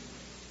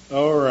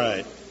All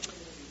right.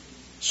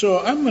 So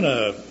I'm going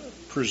to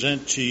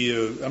present to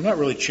you, I'm not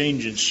really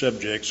changing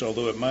subjects,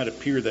 although it might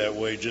appear that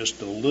way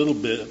just a little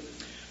bit.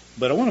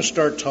 But I want to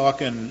start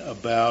talking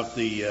about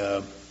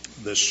the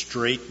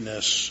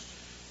straightness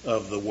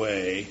of the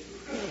way.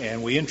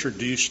 And we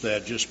introduced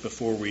that just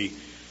before we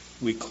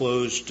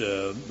closed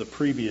the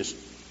previous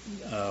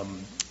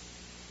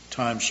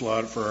time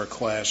slot for our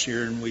class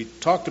here. And we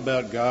talked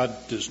about God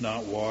does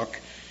not walk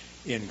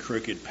in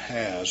crooked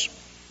paths.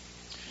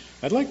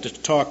 I'd like to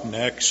talk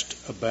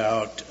next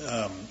about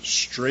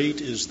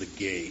straight is the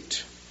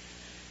gate.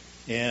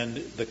 And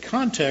the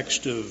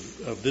context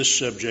of this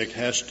subject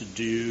has to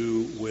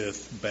do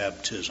with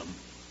baptism.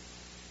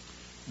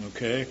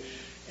 Okay?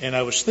 And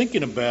I was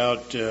thinking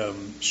about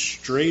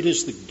straight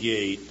is the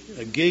gate.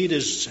 A gate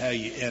is how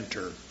you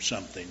enter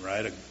something,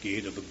 right? A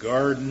gate of a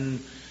garden,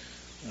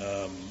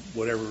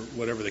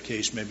 whatever the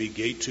case may be,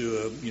 gate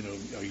to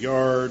a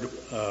yard.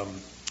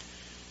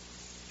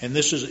 And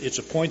it's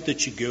a point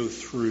that you go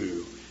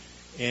through.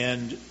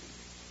 And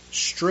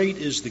straight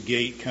is the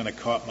gate kind of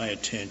caught my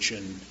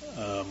attention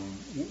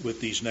with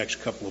these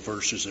next couple of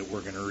verses that we're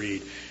going to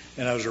read.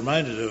 And I was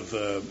reminded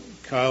of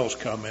Kyle's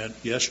comment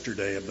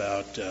yesterday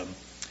about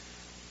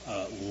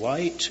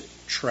light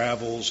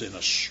travels in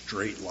a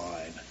straight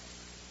line.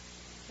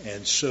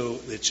 And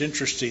so it's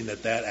interesting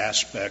that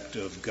aspect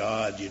of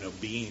God,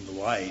 being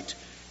light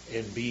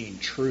and being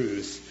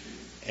truth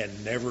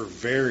and never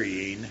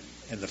varying,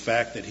 and the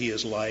fact that he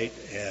is light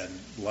and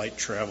light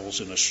travels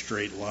in a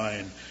straight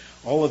line,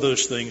 all of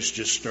those things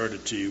just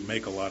started to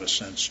make a lot of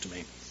sense to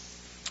me.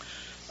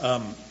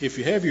 If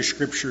you have your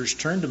scriptures,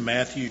 turn to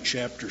Matthew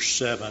chapter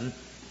 7,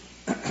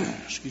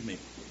 excuse me,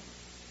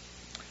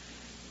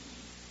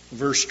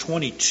 verse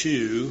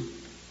 22.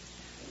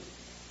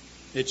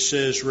 It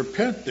says,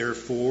 "Repent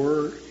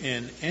therefore,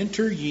 and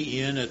enter ye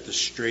in at the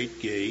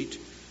strait gate,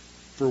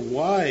 for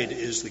wide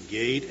is the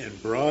gate,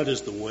 and broad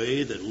is the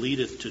way that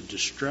leadeth to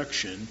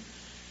destruction,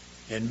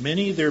 and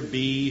many there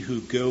be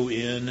who go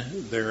in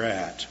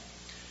thereat.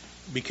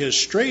 Because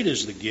strait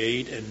is the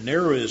gate, and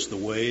narrow is the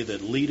way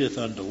that leadeth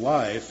unto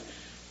life,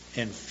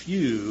 and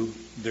few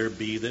there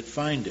be that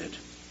find it."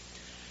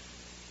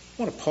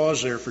 I want to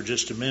pause there for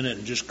just a minute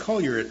and just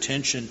call your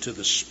attention to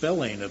the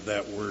spelling of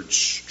that word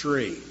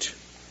straight.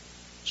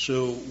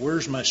 So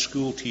where's my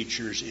school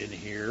teachers in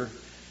here?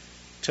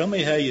 Tell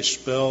me how you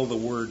spell the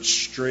word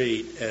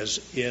straight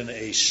as in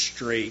a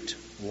straight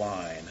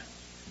line.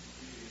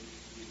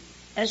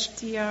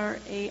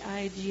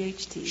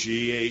 S-T-R-A-I-G-H-T.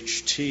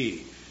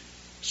 G-H-T.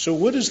 So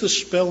what is the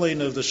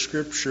spelling of the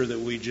scripture that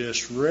we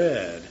just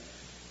read?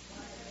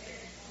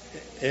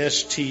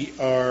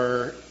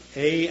 S-T-R-A-I-T.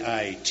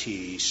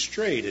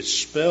 Straight. It's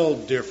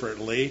spelled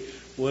differently.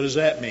 What does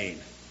that mean?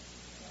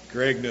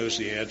 Greg knows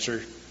the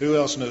answer. Who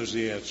else knows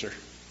the answer?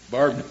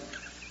 Barb?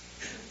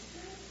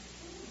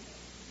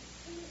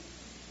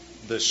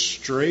 The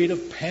Strait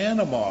of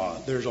Panama.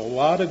 There's a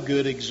lot of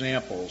good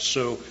examples.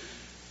 So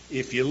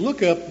if you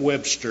look up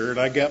Webster, and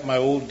I got my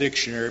old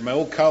dictionary, my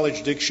old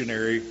college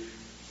dictionary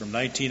from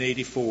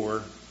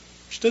 1984,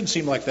 which doesn't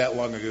seem like that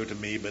long ago to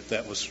me, but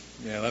that's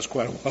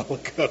quite a while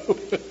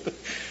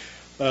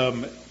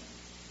ago.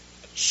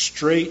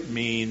 Strait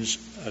means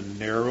a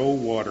narrow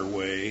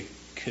waterway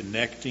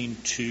connecting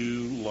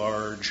two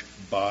large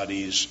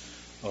bodies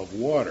of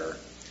water.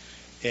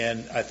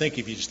 And I think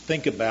if you just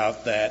think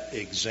about that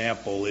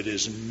example, it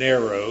is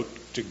narrow.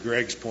 To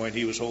Greg's point,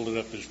 he was holding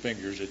up his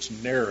fingers. It's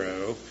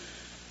narrow.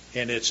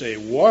 And it's a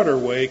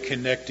waterway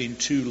connecting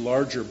two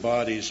larger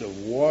bodies of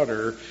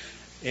water.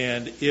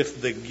 And if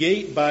the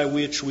gate by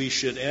which we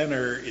should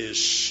enter is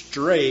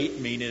straight,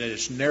 meaning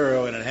it's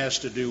narrow and it has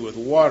to do with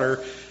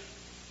water,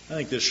 I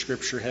think this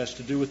scripture has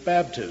to do with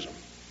baptism.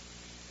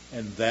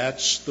 And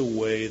that's the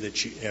way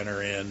that you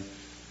enter in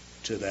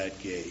to that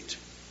gate.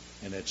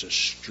 And it's a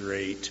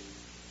straight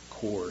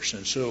course.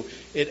 And so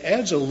it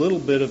adds a little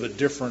bit of a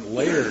different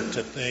layer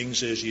to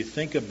things as you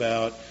think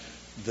about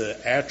the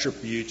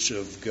attributes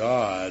of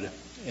God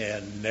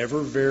and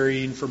never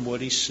varying from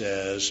what he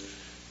says.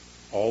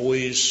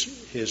 Always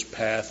his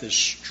path is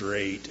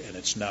straight and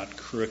it's not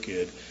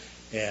crooked.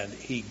 And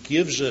he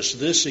gives us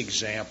this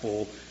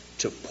example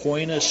to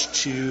point us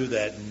to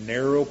that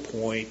narrow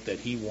point that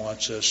he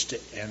wants us to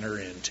enter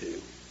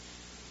into.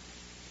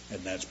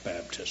 And that's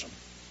baptism.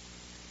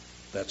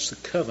 That's the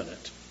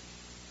covenant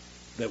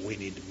that we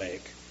need to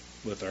make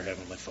with our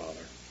Heavenly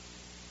Father.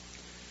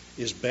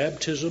 Is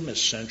baptism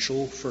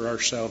essential for our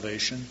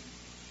salvation?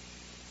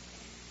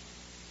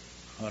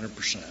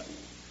 100%.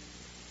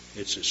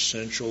 It's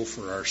essential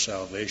for our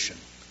salvation.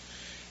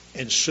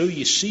 And so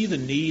you see the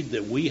need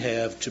that we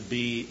have to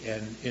be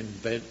an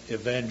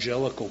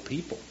evangelical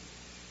people.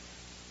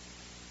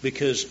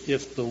 Because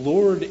if the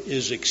Lord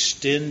is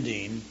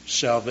extending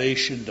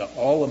salvation to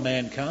all of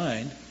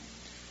mankind,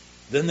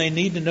 then they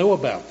need to know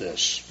about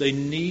this. They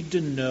need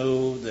to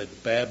know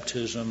that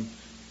baptism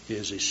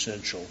is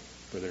essential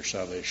for their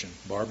salvation.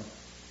 Barb?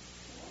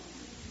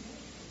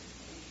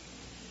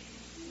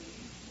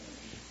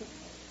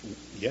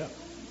 Yeah.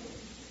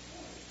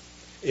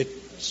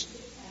 It's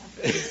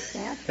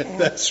that path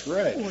That's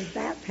right. or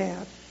that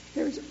path.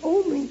 There's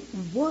only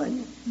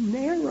one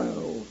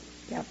narrow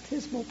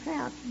baptismal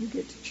path you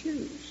get to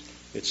choose.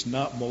 It's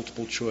not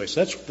multiple choice.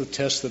 That's the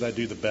test that I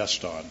do the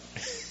best on.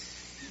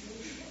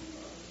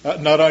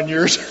 Not on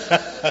yours?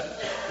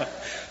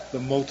 The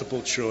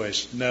multiple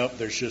choice. No,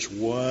 there's just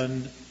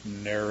one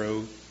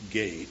narrow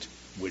gate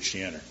which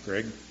to enter.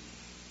 Greg?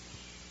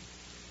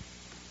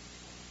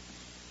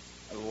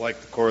 I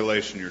like the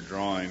correlation you're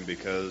drawing,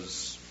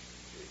 because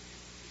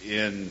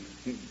in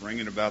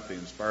bringing about the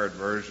inspired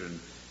version,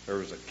 there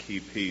was a key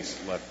piece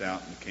left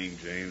out in King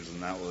James,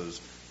 and that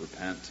was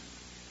repent.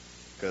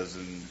 Because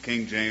in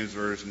King James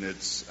Version,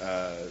 it's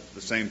the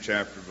same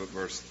chapter, but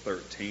verse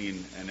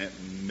 13, and it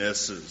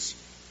misses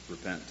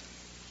repent.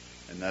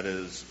 And that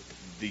is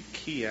the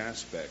key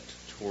aspect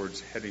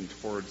towards heading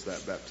towards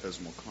that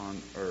baptismal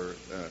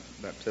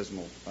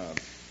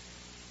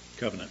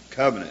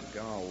covenant.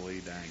 Golly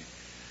dang.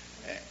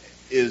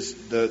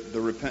 Is the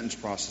repentance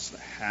process that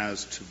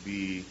has to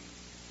be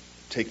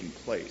taking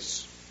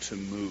place to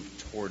move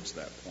towards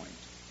that point.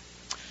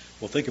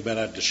 Well, think about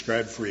it. I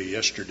described for you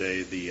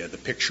yesterday the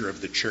picture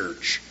of the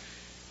church.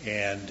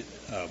 And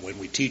when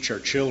we teach our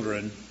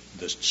children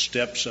the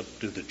steps up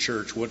to the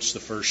church, what's the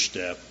first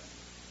step?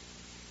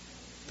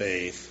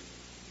 Faith,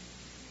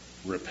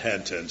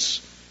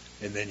 repentance,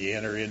 and then you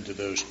enter into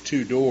those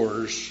two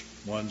doors.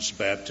 One's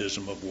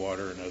baptism of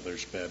water,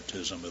 another's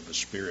baptism of the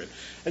Spirit.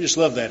 I just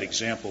love that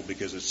example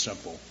because it's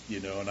simple,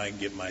 and I can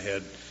get my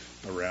head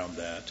around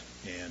that.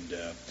 And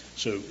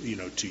so,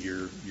 to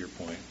your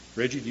point.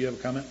 Reggie, do you have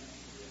a comment?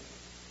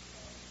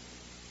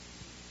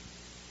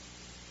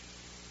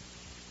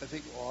 I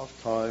think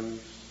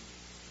oftentimes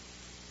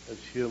as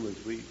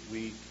humans we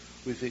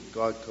think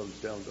God comes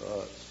down to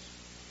us.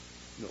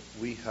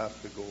 We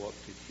have to go up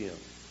to Him.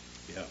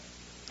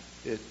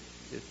 Yeah.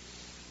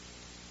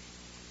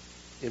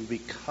 And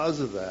because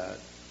of that,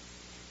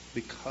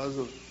 because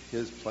of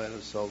His plan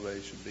of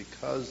salvation,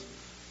 because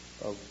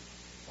of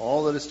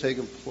all that has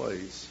taken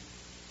place,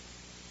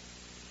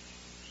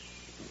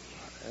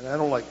 and I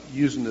don't like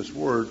using this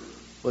word,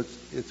 but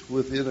it's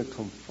within a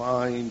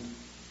confined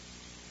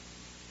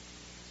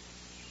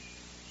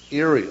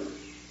area.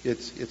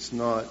 It's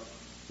not,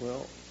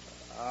 well,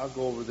 I'll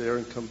go over there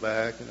and come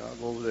back, and I'll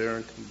go over there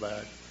and come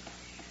back.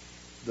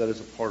 That is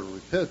a part of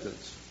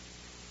repentance.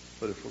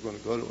 But if we're going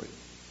to go to Him,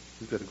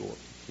 we've got to go up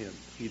to Him.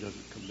 He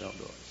doesn't come down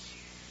to us.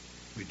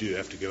 We do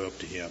have to go up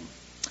to Him.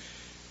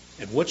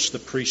 And what's the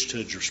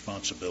priesthood's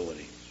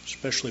responsibility,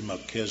 especially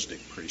Melchizedek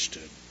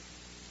priesthood?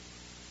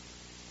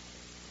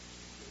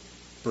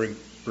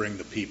 Bring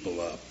the people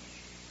up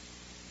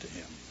to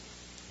Him.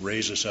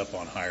 Raise us up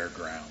on higher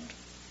ground,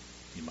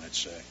 you might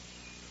say.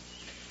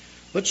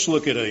 Let's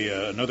look at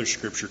another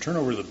scripture. Turn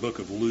over to the book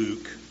of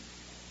Luke,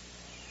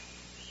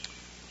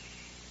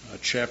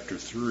 chapter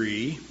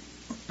 3,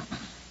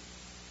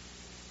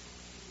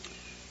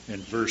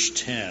 and verse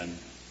 10.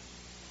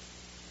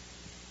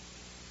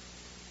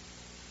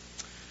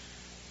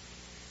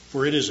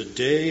 For it is a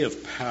day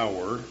of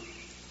power,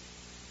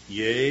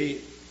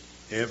 yea,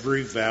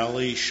 every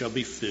valley shall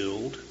be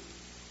filled,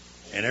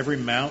 and every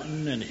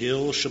mountain and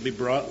hill shall be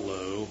brought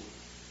low.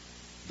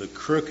 The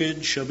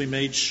crooked shall be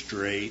made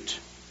straight,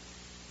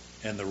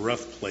 and the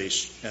rough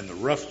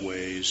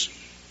ways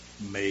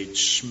made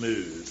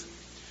smooth.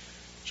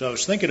 So I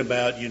was thinking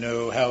about,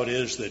 how it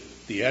is that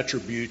the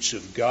attributes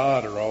of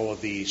God are all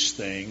of these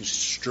things: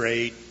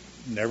 straight,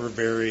 never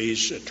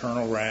varies,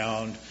 eternal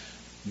round.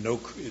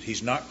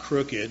 He's not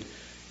crooked.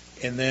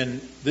 And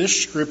then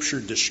this scripture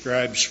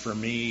describes for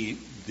me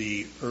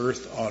the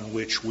earth on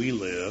which we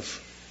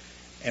live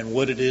and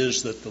what it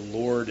is that the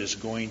Lord is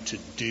going to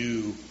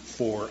do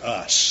for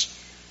us.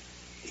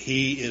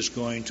 He is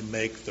going to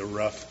make the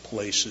rough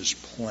places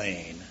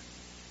plain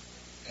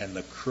and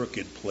the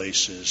crooked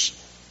places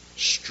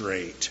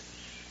straight.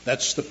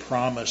 That's the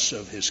promise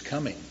of His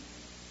coming,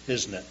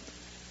 isn't it?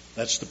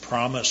 That's the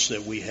promise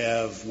that we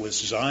have with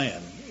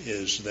Zion,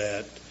 is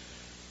that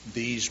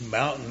these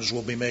mountains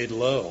will be made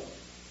low,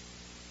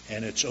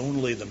 and it's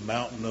only the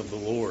mountain of the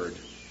Lord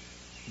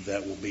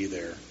that will be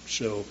there.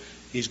 So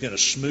He's going to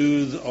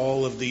smooth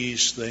all of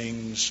these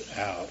things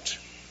out.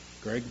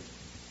 Greg?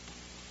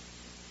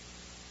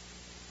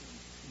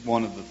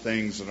 One of the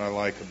things that I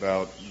like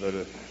about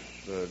the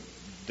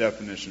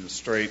definition of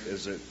straight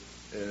as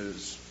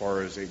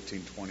far as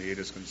 1828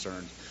 is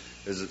concerned,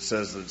 is it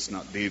says that it's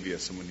not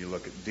devious. And when you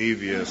look at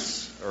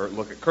devious or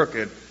look at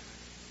crooked,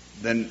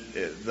 then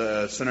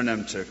the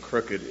synonym to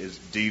crooked is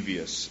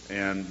devious.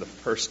 And the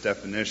first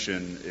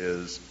definition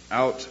is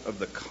out of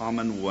the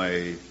common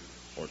way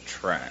or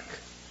track.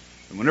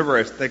 And whenever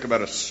I think about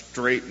a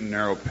straight and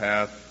narrow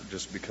path,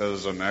 just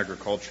because I'm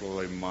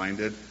agriculturally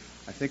minded,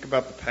 I think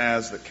about the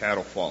paths that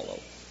cattle follow.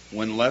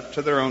 When left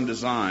to their own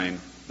design,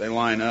 they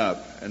line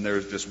up, and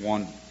there's just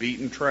one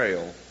beaten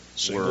trail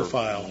Single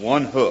file.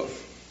 One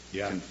hoof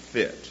Yeah. can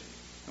fit.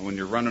 And when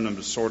you're running them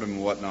to sort them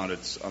and whatnot,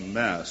 it's a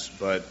mess.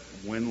 But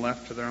when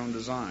left to their own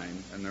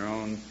design and their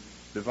own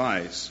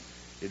device,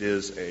 it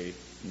is a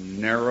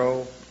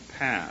narrow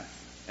path.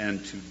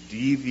 And to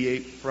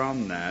deviate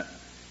from that,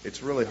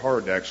 it's really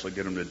hard to actually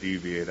get them to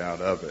deviate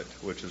out of it,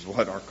 which is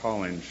what our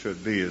calling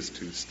should be, is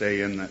to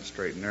stay in that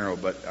straight and narrow.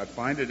 But I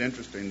find it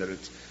interesting that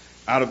it's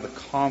out of the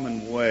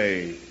common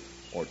way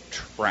or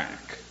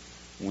track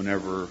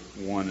whenever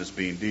one is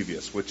being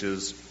devious, which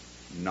is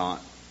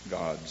not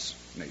God's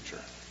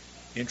nature.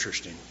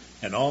 Interesting.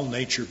 And all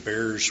nature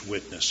bears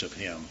witness of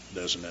him,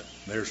 doesn't it?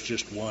 There's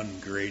just one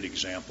great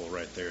example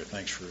right there.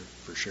 Thanks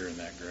for sharing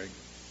that, Greg.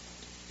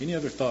 Any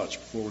other thoughts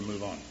before we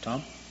move on?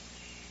 Tom?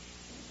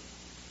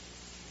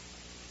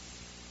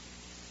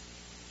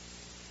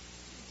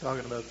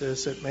 Talking about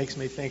this, it makes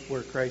me think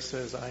where Christ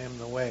says, I am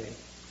the way.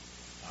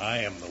 I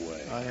am the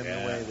way. I am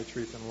the way, the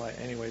truth, and the light.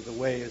 Anyway, the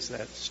way is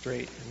that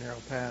straight and narrow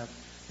path.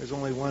 There's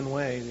only one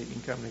way that you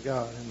can come to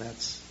God, and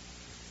that's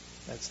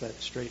that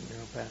straight and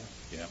narrow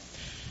path. Yeah.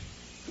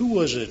 Who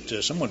was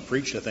it? Someone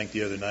preached, I think,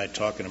 the other night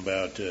talking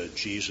about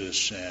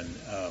Jesus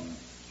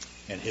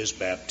and his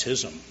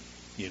baptism,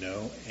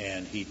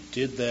 and he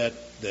did that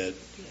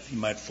he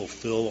might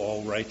fulfill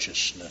all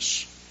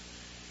righteousness.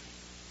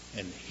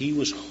 And he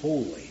was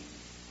holy,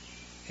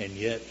 and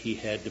yet he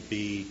had to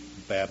be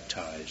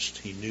baptized.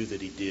 He knew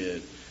that he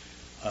did.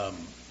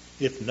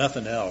 If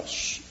nothing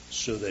else,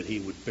 so that he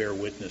would bear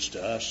witness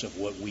to us of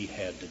what we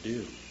had to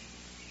do.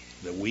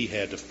 That we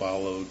had to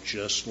follow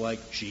just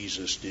like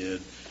Jesus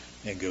did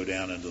and go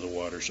down into the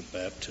waters of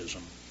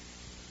baptism.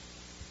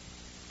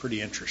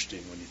 Pretty interesting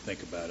when you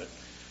think about it.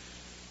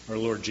 Our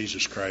Lord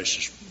Jesus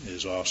Christ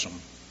is awesome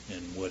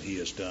in what he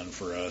has done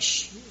for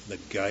us, the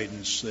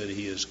guidance that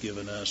he has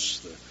given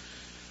us,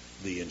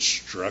 the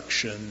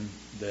instruction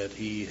that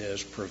he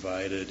has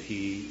provided.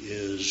 He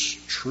is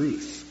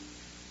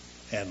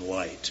truth and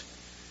light.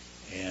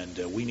 And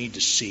we need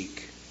to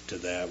seek to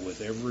that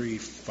with every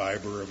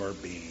fiber of our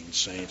being,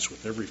 saints,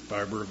 with every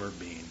fiber of our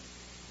being.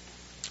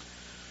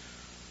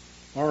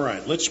 All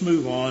right, let's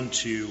move on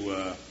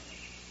to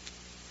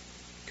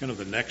kind of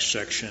the next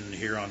section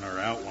here on our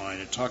outline.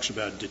 It talks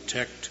about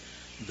detect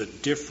the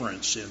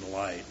difference in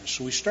light. And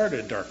so we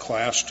started our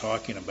class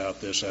talking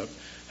about this,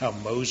 how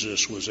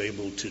Moses was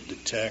able to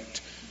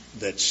detect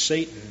that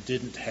Satan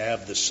didn't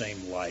have the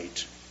same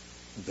light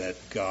that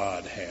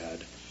God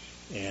had.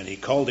 And he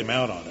called him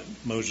out on it.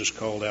 Moses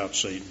called out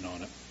Satan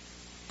on it.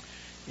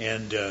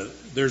 And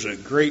there's a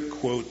great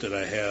quote that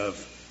I have,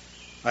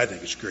 I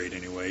think it's great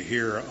anyway,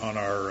 here on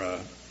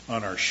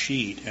our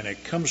sheet, and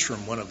it comes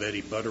from one of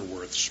Eddie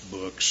Butterworth's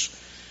books,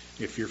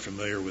 if you're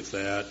familiar with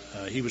that.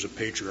 He was a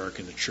patriarch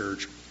in the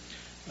church,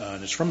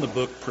 and it's from the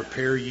book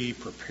Prepare Ye,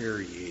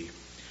 Prepare Ye.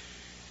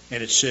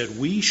 And it said,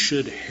 we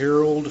should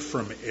herald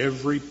from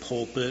every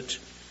pulpit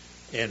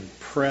and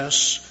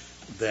press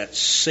that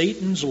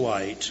Satan's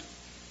light,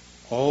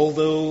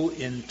 although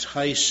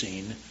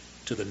enticing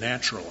to the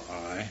natural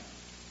eye,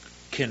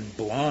 can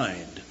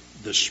blind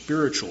the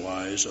spiritual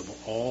eyes of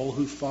all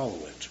who follow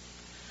it.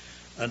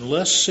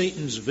 Unless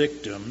Satan's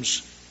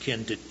victims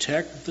can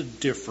detect the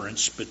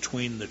difference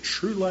between the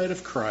true light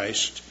of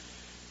Christ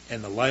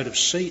and the light of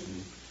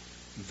Satan,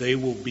 they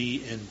will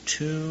be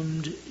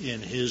entombed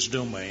in his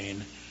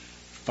domain,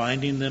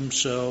 finding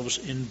themselves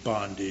in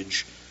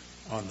bondage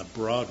on the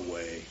broad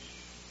way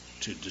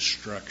to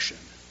destruction.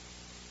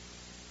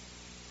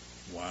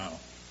 Wow.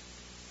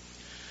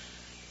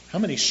 How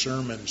many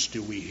sermons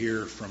do we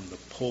hear from the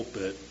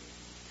pulpit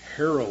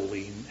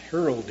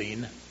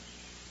heralding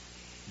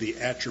the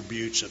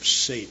attributes of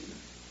Satan?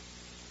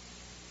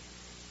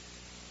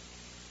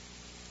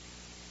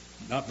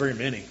 Not very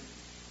many.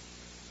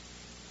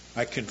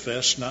 I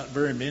confess, not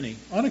very many.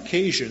 On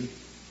occasion,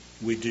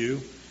 we do.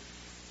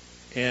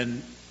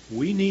 And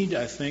we need,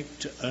 I think,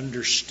 to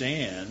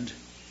understand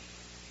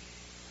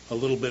a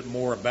little bit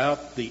more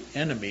about the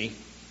enemy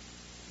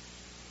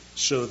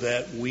so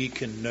that we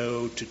can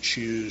know to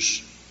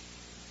choose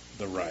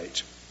the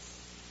right.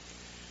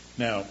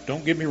 Now,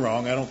 don't get me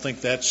wrong, I don't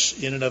think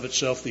that's in and of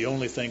itself the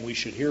only thing we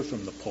should hear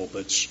from the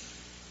pulpits,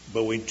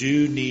 but we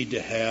do need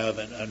to have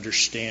an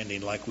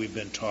understanding, like we've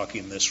been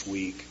talking this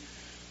week,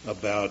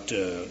 about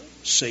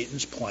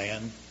Satan's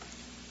plan,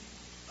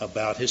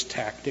 about his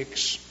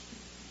tactics,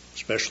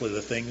 especially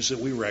the things that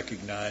we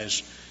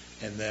recognize,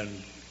 and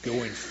then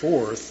going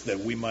forth that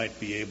we might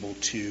be able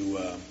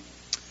to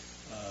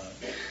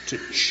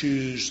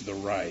choose the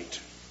right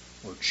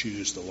or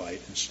choose the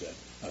light instead.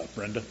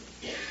 Brenda?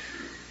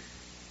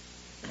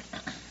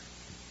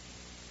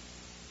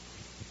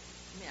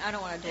 I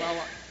don't want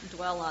to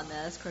dwell on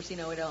this. Of course, we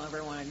don't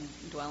ever want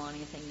to dwell on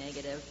anything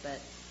negative, but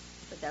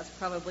that's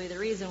probably the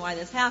reason why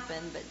this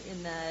happened. But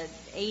in the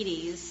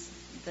 80s,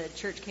 the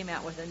church came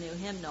out with a new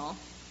hymnal,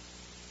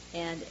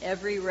 and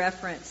every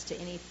reference to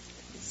any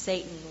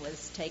Satan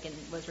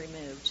was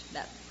removed.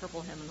 That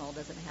purple hymnal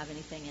doesn't have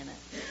anything in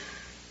it.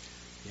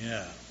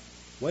 Yeah.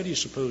 Why do you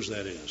suppose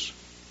that is?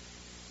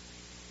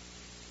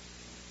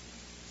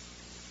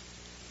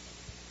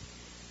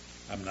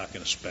 I'm not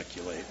going to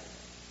speculate.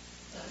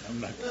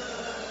 I'm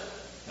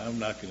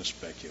not going to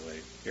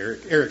speculate.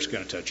 Eric's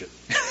going to touch it.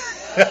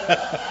 Right.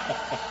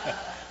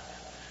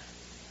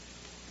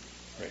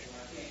 I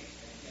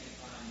can't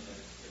find the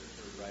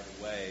scripture right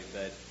away,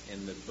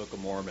 in the Book of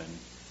Mormon.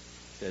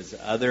 It says,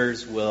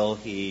 others will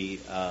he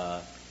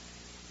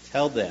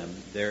tell them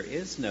there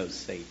is no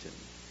Satan.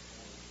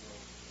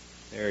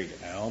 There you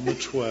go. Alma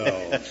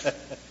 12.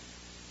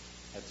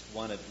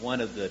 That's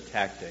one of the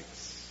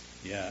tactics.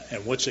 Yeah,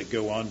 and what's it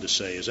go on to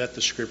say? Is that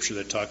the scripture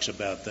that talks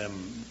about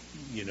them,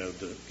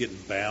 getting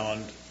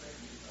bound?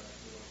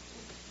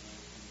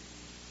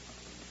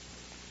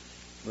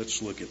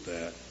 Let's look at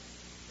that.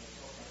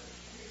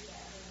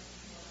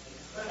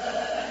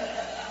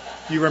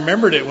 You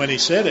remembered it when he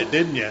said it,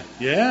 didn't you?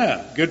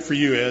 Yeah, good for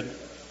you, Ed.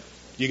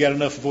 You got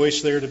enough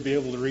voice there to be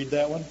able to read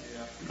that one?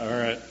 Yeah. All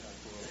right.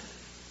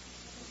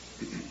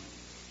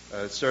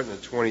 It's starting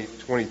at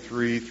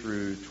 23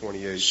 through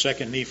 28.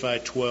 2 Nephi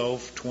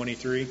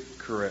 12:23.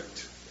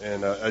 Correct.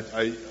 And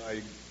I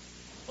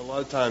a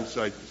lot of times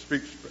I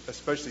speak,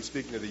 especially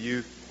speaking to the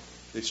youth,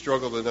 they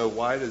struggle to know,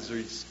 why does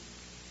these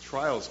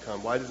trials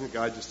come? Why doesn't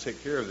God just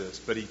take care of this?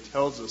 But he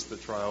tells us the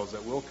trials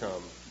that will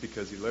come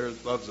because he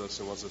loves us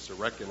and wants us to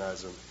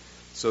recognize them.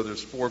 So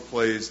there's 4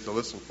 plays to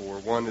listen for.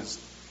 One is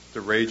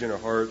to rage in our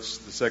hearts.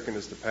 The second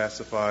is to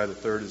pacify. The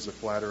third is to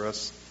flatter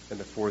us. And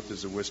the fourth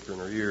is to whisper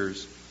in our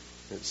ears.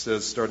 It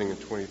says, starting in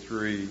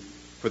 23,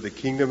 for the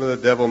kingdom of the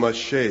devil must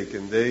shake,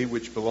 and they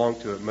which belong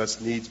to it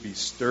must needs be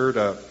stirred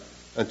up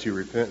unto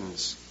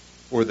repentance.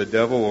 Or the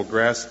devil will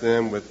grasp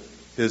them with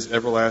his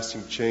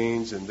everlasting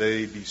chains, and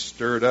they be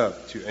stirred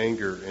up to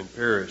anger and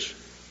perish.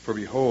 For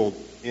behold,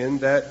 in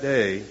that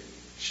day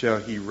shall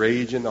he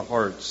rage in the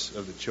hearts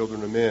of the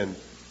children of men,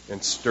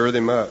 and stir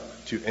them up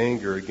to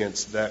anger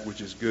against that which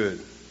is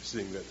good.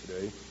 Seeing that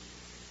today.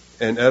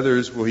 And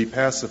others will he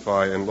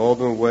pacify and lull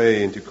them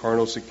away into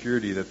carnal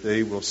security, that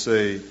they will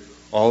say,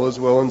 all is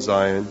well in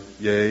Zion,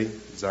 yea,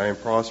 Zion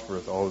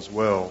prospereth, all is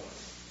well.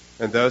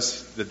 And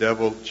thus the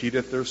devil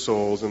cheateth their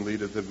souls, and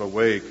leadeth them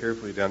away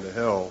carefully down to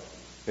hell.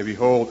 And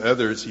behold,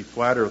 others he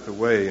flattereth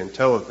away, and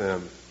telleth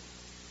them,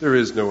 there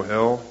is no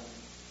hell.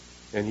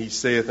 And he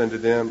saith unto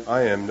them,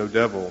 I am no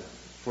devil,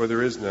 for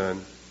there is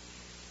none.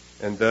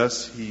 And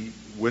thus he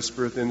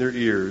whispereth in their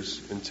ears,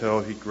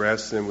 until he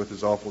grasps them with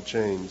his awful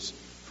chains,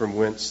 from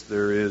whence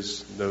there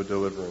is no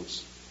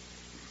deliverance.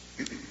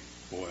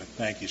 Boy,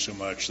 thank you so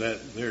much.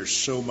 There's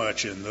so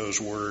much in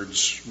those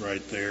words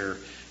right there.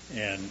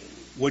 And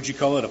what'd you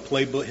call it? A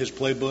playbook? His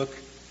playbook?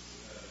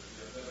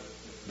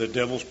 The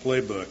Devil's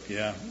Playbook.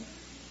 Yeah.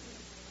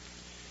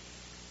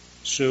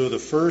 So the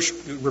first,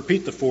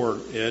 repeat the 4,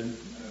 Ed.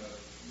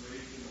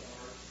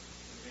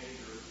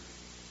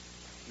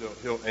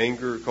 He'll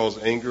cause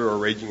anger or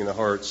raging in the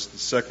hearts. The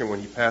second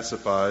one, he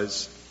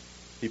pacifies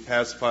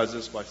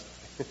us by.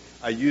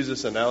 I use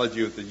this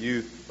analogy with the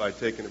youth by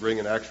bringing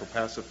an actual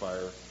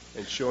pacifier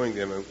and showing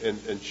them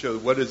and show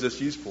what is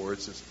this used for.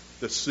 It's just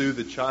to soothe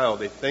the child.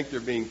 They think they're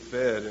being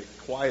fed. It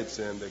quiets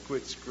them. They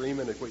quit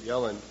screaming. They quit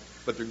yelling,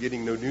 but they're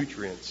getting no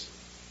nutrients.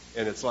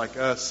 And it's like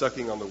us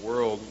sucking on the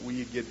world.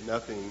 We get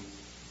nothing,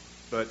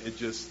 but it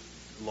just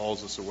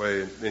lulls us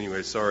away. And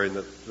anyway, sorry. And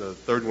the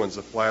third one's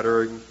the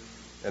flattering,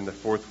 and the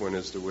fourth one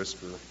is to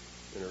whisper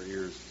in our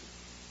ears.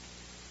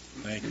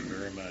 Thank you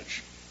very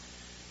much.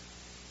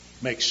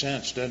 Makes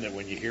sense, doesn't it,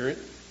 when you hear it?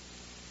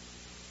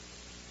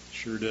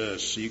 Sure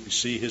does. So you can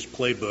see his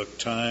playbook,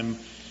 time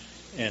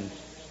and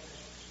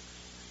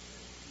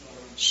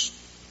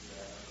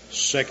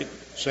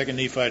 2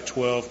 Nephi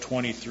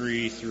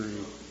 12:23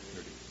 through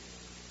 30.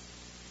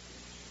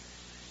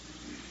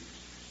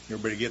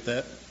 Everybody get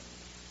that?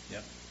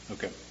 Yeah.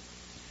 Okay.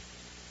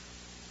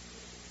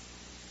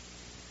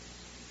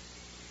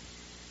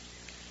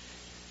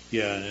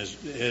 Yeah, and as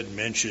Ed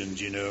mentioned,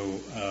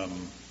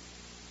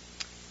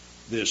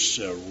 this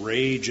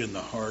rage in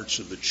the hearts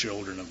of the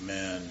children of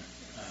men.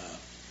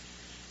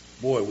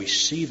 Boy, we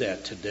see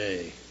that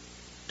today,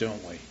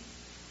 don't we?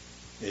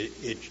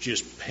 It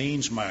just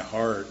pains my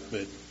heart,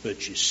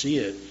 but you see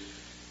it,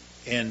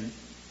 and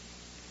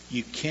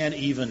you can't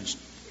even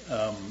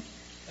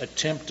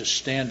attempt to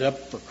stand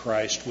up for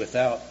Christ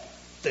without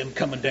them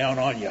coming down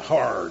on you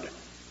hard.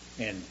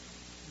 And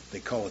they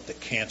call it the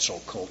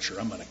cancel culture.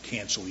 I'm going to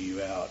cancel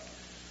you out.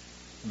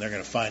 And they're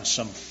going to find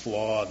some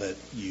flaw that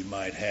you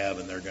might have,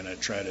 and they're going to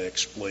try to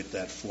exploit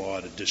that flaw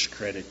to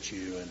discredit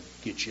you and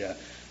get you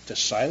to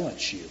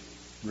silence you,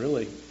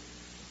 really.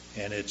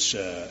 And it's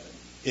a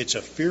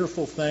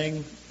fearful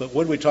thing. But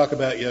what did we talk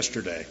about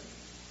yesterday?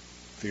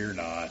 Fear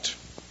not.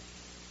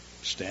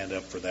 Stand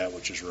up for that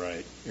which is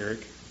right. Eric?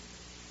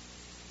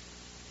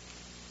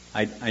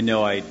 I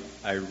know I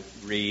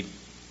read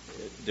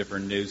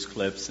different news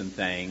clips and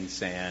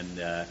things,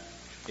 and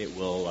it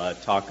will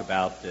talk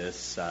about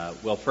this.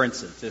 Well, for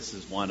instance, this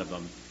is one of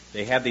them.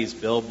 They have these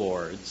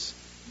billboards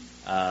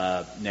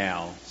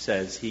now,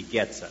 says he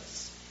gets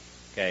us.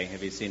 Okay,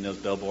 have you seen those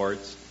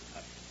billboards?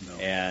 No.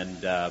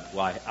 And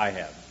well, I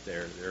have.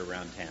 They're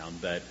around town,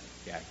 but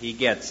yeah, he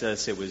gets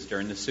us. It was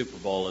during the Super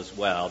Bowl as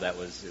well. It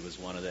was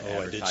one of the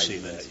advertisements. I did see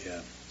that. Yeah.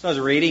 So I was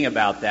reading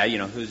about that.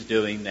 Who's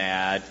doing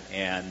that,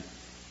 and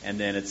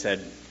then it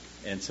said,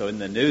 and so in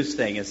the news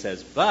thing it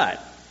says, but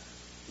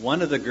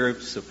one of the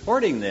groups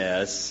supporting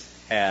this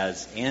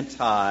has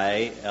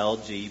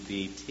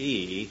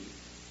anti-LGBT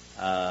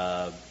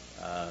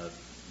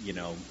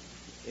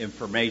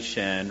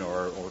information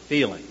or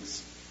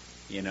feelings,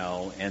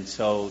 and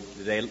so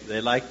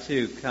they like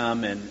to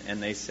come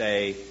and they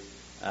say,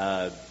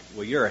 well,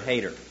 you're a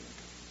hater.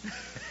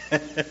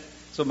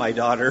 So my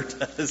daughter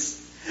does.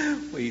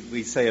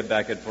 We say it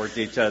back and forth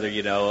to each other,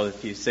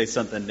 if you say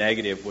something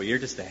negative, well, you're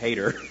just a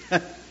hater.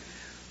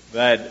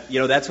 But,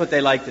 that's what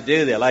they like to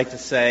do. They like to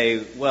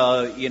say,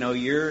 well,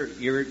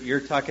 you're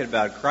talking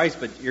about Christ,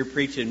 but you're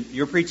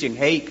preaching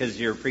hate because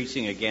you're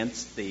preaching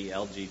against the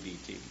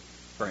LGBT,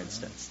 for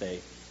instance.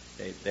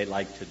 They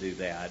like to do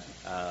that.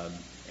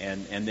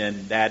 And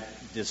then that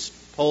just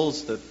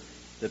pulls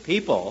the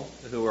people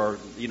who are,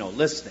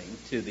 listening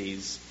to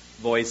these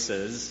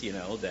voices,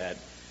 that,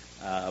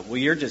 well,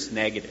 you're just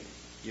negative.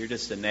 You're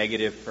just a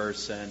negative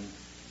person.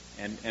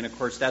 And of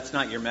course, that's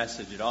not your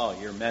message at all.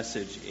 Your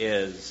message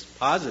is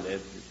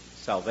positive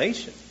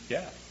salvation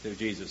through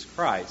Jesus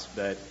Christ.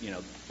 But,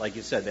 like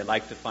you said, they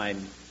like to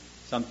find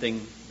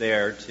something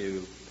there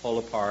to pull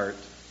apart,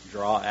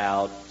 draw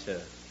out, to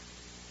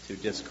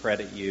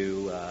discredit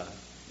you,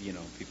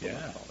 people like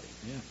that.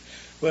 Yeah.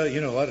 Well,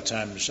 a lot of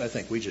times I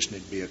think we just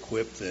need to be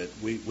equipped that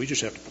we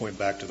just have to point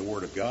back to the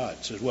Word of God.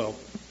 It says, well,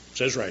 it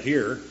says right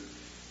here,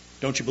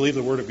 don't you believe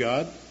the Word of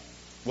God?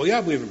 Well, yeah,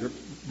 I believe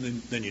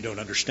it. Then you don't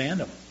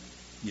understand them,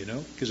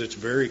 because it's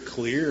very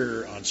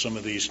clear on some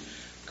of these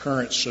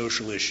current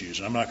social issues.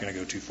 And I'm not going to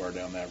go too far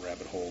down that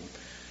rabbit hole.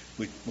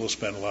 We'll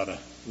spend a lot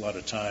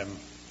of time,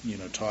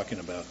 talking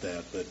about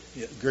that. But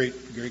yeah,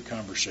 great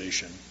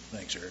conversation.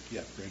 Thanks, Eric.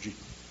 Yeah, Reggie.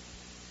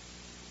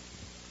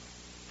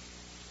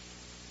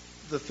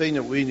 The thing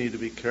that we need to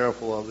be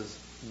careful of is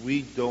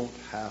we don't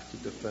have to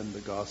defend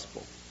the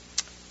gospel.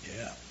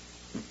 Yeah.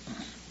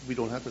 We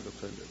don't have to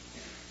defend it.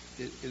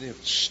 And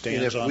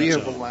if we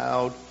have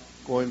allowed,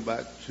 going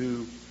back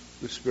to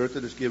the Spirit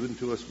that is given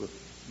to us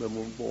when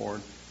we're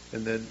born,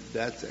 and then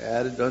that's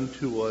added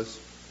unto us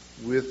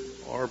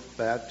with our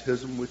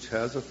baptism, which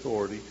has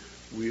authority,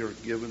 we are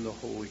given the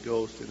Holy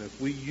Ghost. And if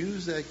we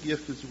use that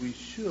gift as we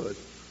should,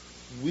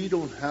 we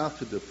don't have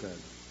to defend.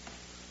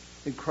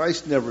 And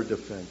Christ never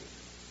defended.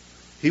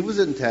 He was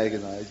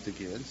antagonized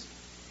against,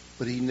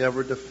 but he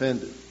never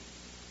defended.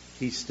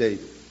 He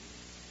stated.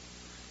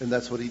 And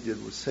that's what he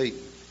did with Satan.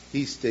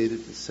 He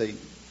stated to Satan.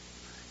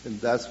 And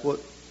that's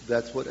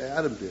what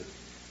Adam did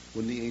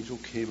when the angel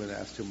came and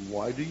asked him,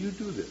 why do you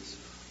do this?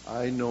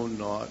 I know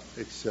not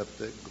except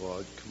that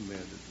God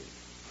commanded me.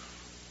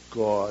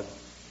 God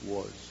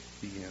was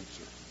the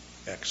answer.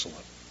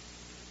 Excellent.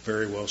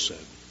 Very well said.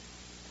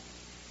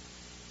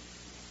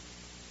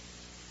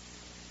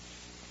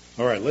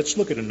 All right, let's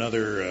look at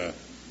another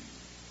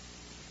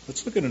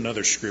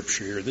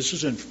scripture here. This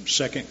is in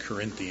 2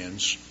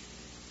 Corinthians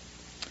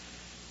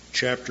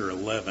chapter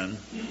 11.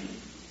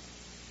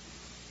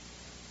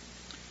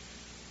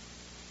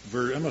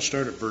 I'm going to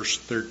start at verse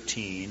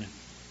 13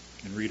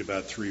 and read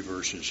about 3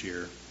 verses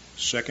here.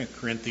 2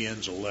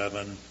 Corinthians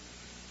 11,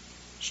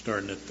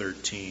 starting at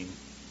 13.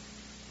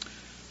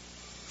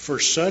 For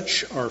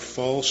such are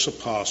false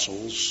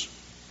apostles,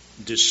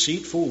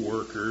 deceitful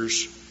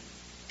workers,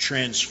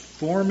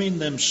 transforming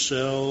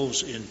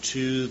themselves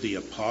into the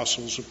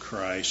apostles of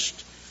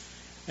Christ.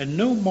 And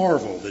no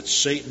marvel that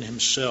Satan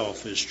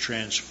himself is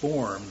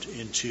transformed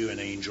into an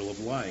angel of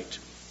light.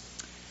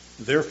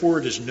 Therefore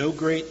it is no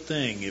great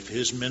thing if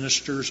his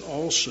ministers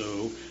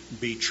also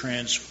be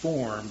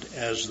transformed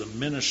as the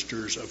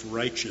ministers of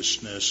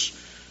righteousness,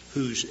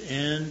 whose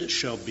end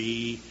shall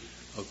be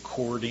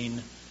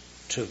according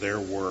to their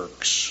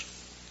works.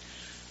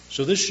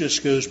 So this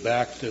just goes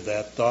back to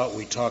that thought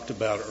we talked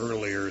about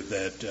earlier,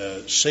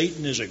 that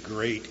Satan is a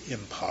great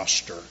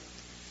imposter.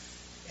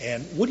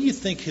 And what do you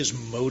think his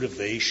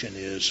motivation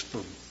is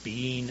for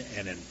being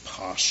an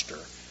imposter?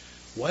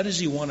 Why does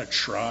he want to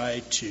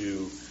try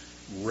to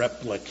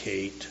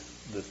replicate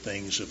the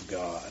things of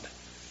God?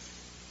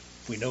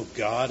 We know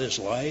God is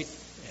light,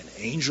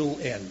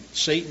 and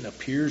Satan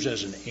appears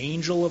as an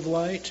angel of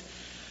light.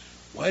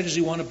 Why does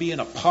he want to be an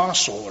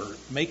apostle or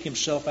make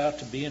himself out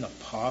to be an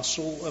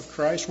apostle of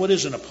Christ? What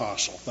is an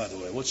apostle, by the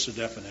way? What's the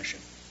definition?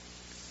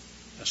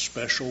 A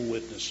special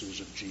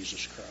witnesses of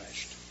Jesus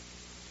Christ.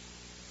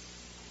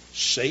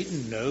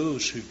 Satan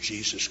knows who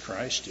Jesus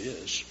Christ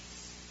is.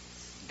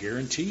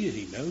 Guarantee you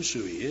he knows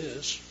who he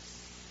is.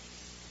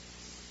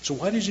 So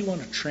why does he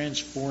want to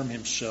transform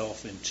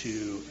himself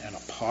into an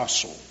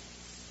apostle?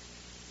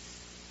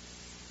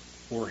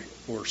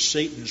 Or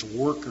Satan's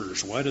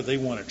workers, why do they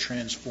want to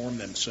transform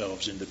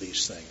themselves into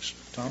these things?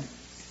 Tom?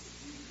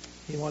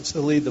 He wants to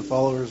lead the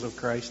followers of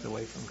Christ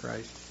away from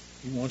Christ.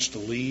 He wants to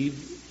lead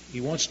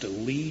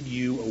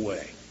you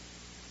away.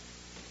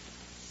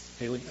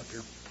 Haley, up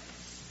here.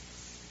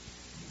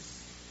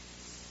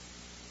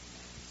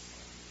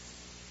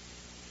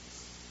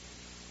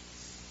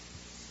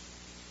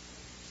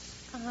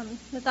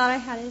 The thought I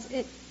had is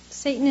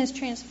Satan is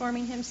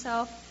transforming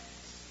himself.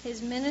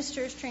 His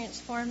ministers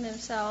transform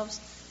themselves.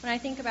 When I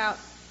think about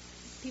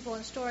people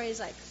in stories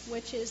like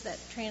witches that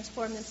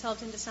transform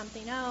themselves into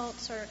something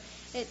else, or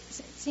it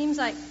seems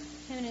like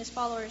him and his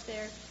followers,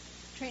 they're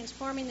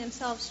transforming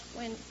themselves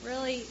when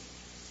really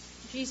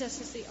Jesus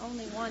is the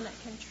only one that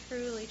can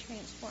truly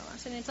transform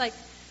us. And it's like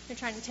they're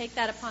trying to take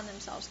that upon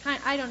themselves.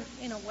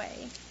 In a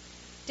way,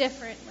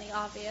 differently,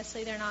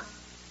 obviously. They're not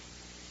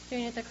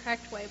doing it the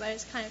correct way, but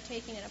it's kind of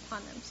taking it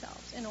upon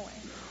themselves in a way.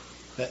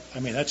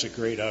 That's a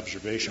great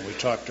observation. We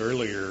talked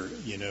earlier,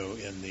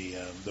 in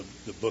the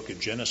book of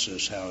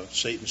Genesis, how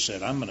Satan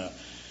said,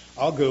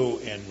 I'll go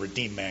and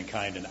redeem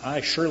mankind, and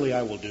I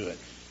will do it.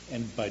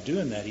 And by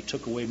doing that, he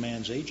took away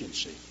man's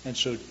agency. And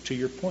so, to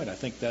your point, I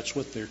think that's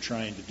what they're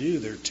trying to do.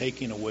 They're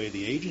taking away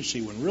the agency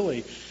when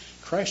really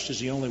Christ is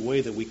the only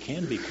way that we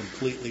can be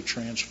completely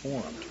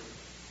transformed.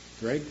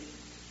 Greg?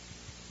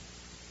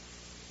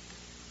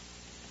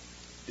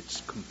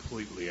 It's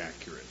completely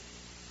accurate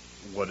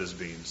what is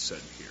being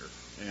said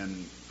here.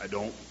 And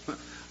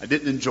I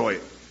didn't enjoy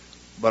it,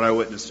 but I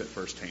witnessed it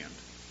firsthand.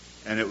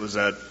 And it was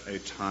at a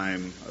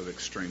time of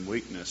extreme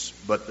weakness.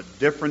 But the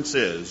difference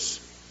is,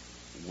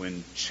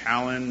 when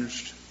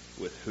challenged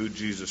with who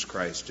Jesus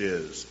Christ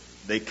is,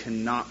 they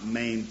cannot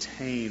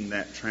maintain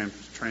that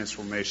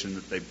transformation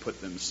that they put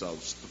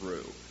themselves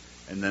through.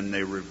 And then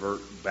they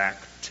revert back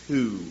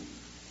to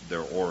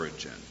their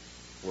origin.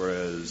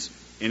 Whereas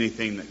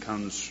anything that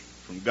comes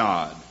from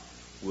God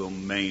will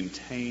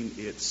maintain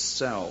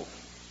itself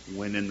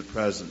when in the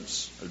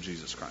presence of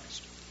Jesus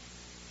Christ.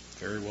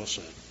 Very well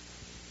said.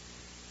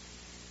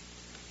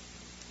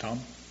 Tom?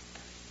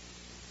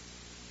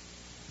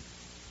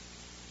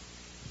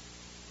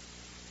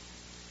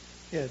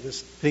 Yeah,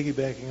 just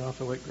piggybacking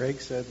off of what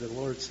Greg said, the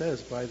Lord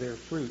says, by their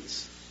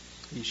fruits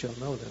ye shall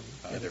know them.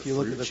 And if you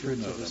look at the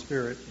fruits of the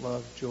Spirit,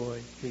 love,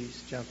 joy,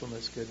 peace,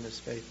 gentleness, goodness,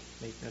 faith,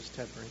 meekness,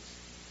 temperance,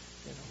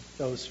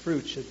 those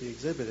fruits should be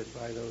exhibited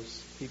by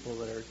those people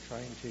that are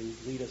trying to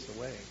lead us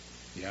away,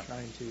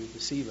 trying to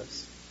deceive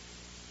us.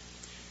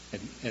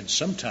 And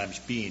sometimes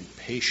being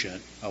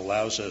patient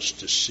allows us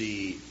to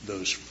see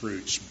those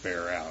fruits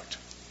bear out,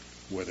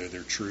 whether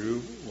they're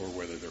true or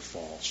whether they're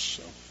false.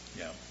 So,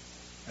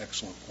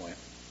 excellent point.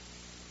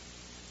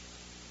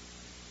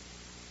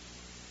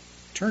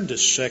 Turn to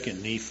 2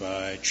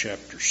 Nephi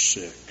chapter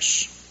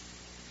 6.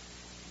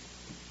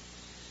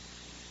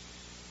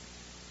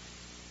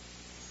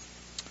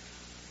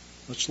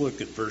 Let's look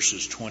at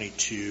verses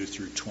 22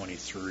 through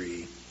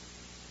 23.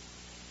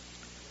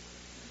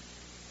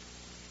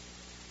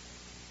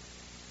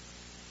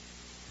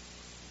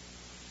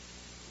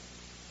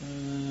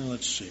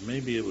 Let's see,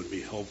 maybe it would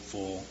be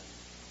helpful.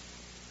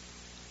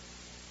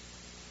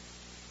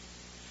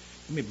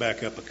 Let me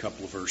back up a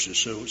couple of verses.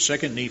 So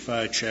 2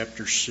 Nephi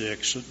chapter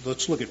 6,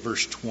 let's look at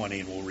verse 20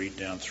 and we'll read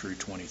down through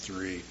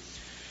 23.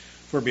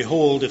 For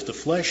behold, if the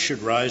flesh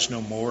should rise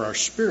no more, our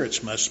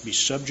spirits must be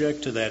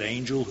subject to that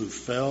angel who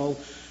fell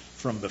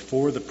from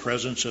before the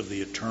presence of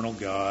the eternal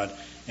God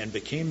and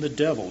became the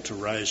devil to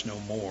rise no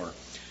more.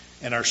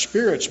 And our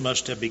spirits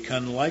must have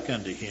become like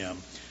unto him,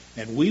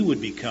 and we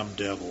would become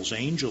devils,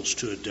 angels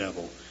to a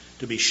devil,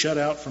 to be shut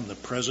out from the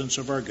presence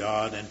of our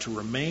God, and to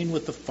remain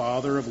with the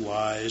father of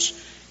lies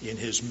in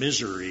his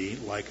misery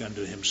like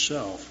unto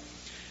himself.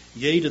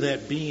 Yea, to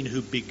that being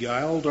who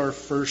beguiled our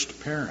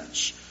first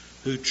parents,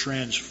 who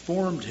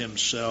transformed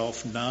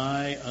himself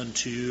nigh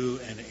unto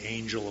an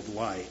angel of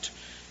light,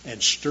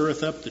 and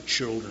stirreth up the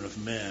children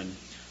of men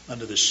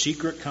unto the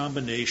secret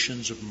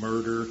combinations of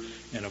murder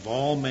and of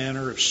all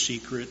manner of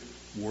secret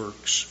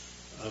works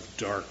of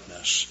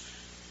darkness.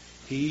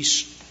 He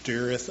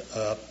stirreth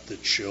up the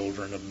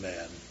children of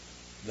men.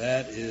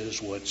 That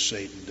is what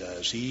Satan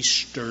does. He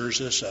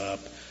stirs us up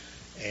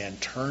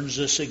and turns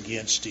us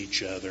against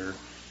each other,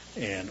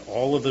 and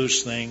all of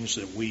those things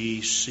that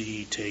we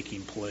see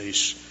taking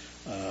place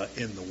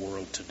in the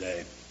world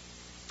today.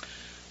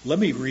 Let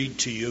me read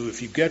to you,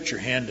 if you've got your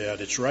handout,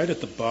 it's right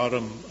at the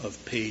bottom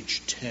of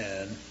page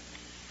 10.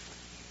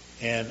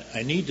 And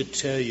I need to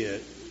tell you,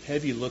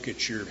 have you look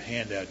at your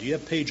handout. Do you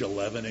have page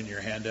 11 in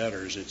your handout,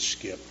 or is it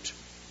skipped?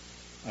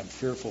 I'm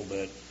fearful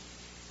that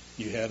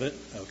you have it.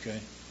 Okay.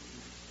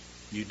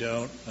 You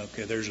don't?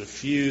 Okay, there's a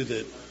few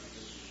that...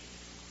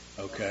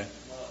 Okay,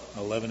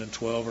 11 and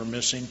 12 are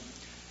missing.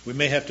 We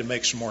may have to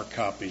make some more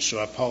copies, so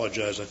I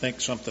apologize. I think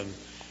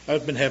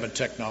I've been having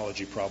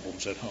technology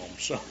problems at home,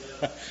 so...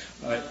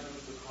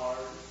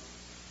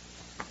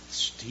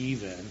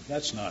 Stephen,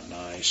 that's not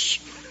nice.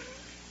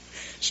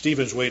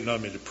 Stephen's waiting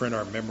on me to print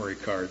our memory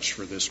cards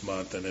for this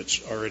month, and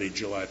it's already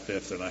July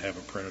 5th, and I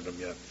haven't printed them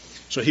yet.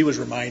 So he was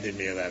reminding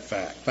me of that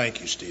fact.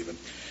 Thank you, Stephen.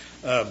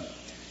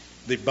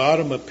 The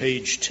bottom of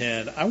page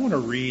 10, I want to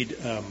read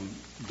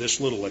this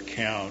little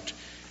account,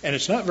 and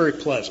it's not very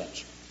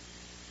pleasant.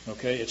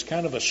 Okay, it's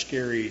kind of a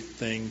scary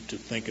thing to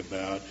think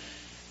about,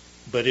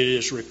 but it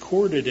is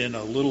recorded in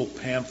a little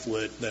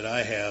pamphlet that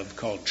I have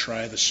called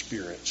Try the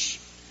Spirits,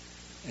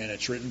 and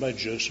it's written by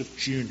Joseph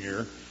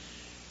Jr.,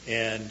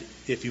 and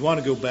if you want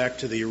to go back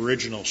to the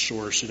original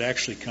source, it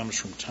actually comes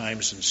from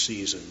Times and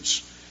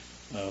Seasons,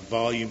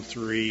 volume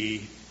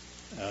 3,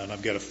 and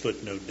I've got a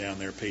footnote down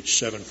there, page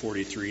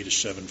 743 to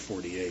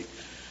 748.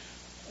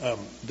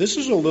 This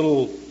is a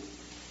little...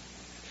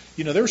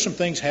 There were some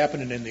things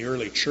happening in the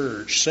early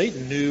church.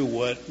 Satan knew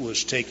what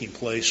was taking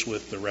place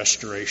with the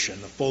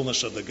restoration, the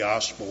fullness of the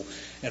gospel,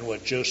 and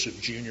what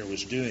Joseph Jr.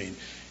 was doing.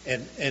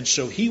 And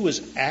so he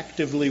was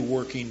actively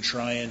working,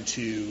 trying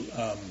to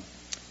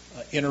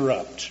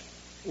interrupt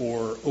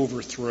or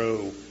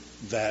overthrow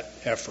that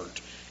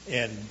effort.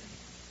 And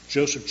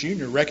Joseph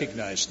Jr.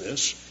 recognized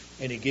this,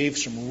 and he gave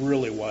some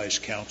really wise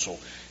counsel.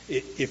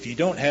 If you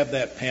don't have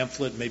that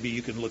pamphlet, maybe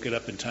you can look it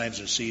up in Times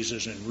and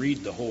Seasons and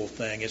read the whole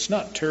thing. It's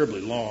not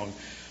terribly long.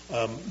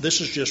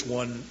 This is just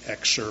one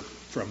excerpt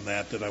from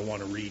that I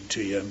want to read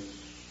to you.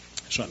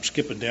 So I'm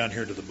skipping down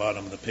here to the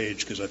bottom of the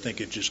page because I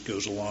think it just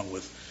goes along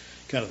with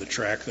kind of the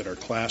track that our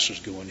class is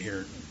going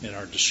here in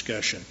our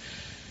discussion.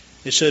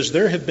 It says,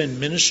 "There have been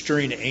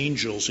ministering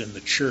angels in the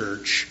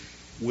church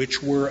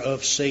which were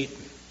of Satan."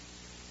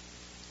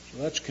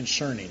 So that's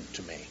concerning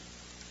to me.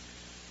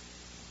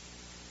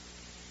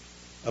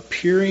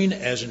 "Appearing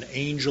as an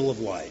angel of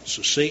light."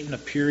 So Satan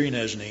appearing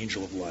as an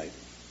angel of light.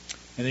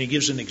 And then he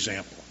gives an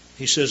example.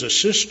 He says, "A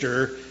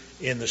sister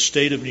in the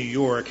state of New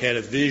York had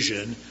a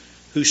vision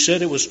who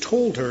said it was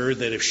told her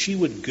that if she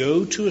would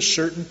go to a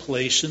certain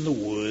place in the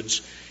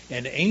woods,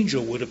 an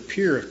angel would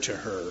appear to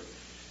her.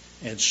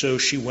 And so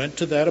she went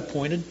to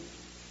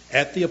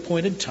at the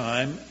appointed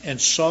time and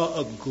saw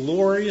a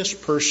glorious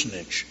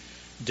personage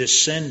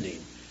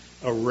descending,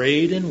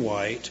 arrayed in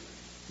white,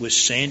 with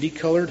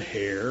sandy-colored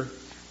hair.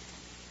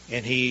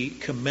 And he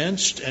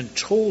commenced and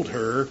told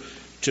her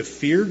to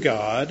fear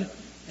God,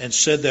 and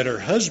said that her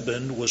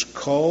husband was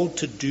called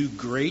to do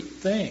great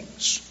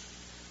things,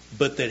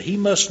 but that he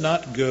must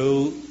not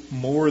go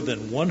more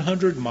than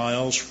 100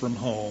 miles from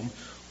home,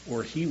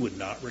 or he would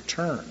not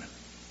return.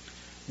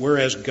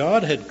 Whereas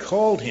God had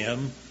called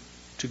him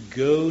to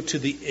go to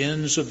the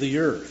ends of the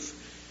earth.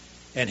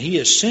 And he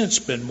has since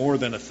been more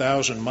than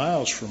 1,000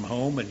 miles from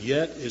home, and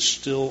yet is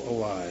still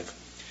alive.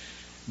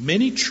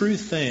 Many true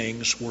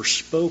things were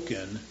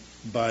spoken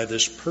by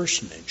this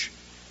personage,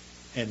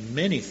 and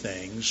many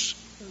things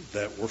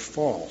that were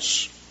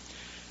false.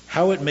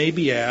 How, it may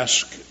be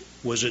asked,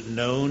 was it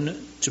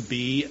known to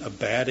be a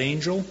bad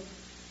angel?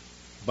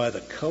 By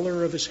the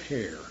color of his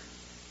hair.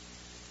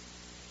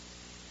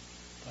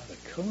 By the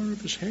color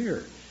of his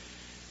hair.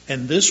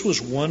 And this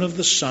was one of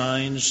the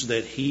signs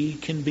that he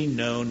can be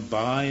known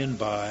by and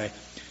by,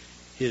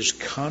 his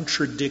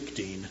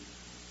contradicting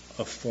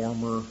a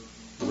former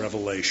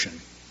revelation.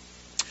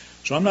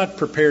 So I'm not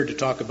prepared to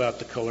talk about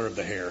the color of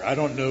the hair. I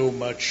don't know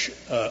much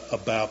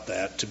about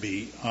that, to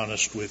be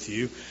honest with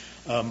you.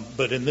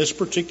 But in this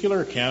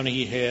particular account,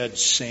 he had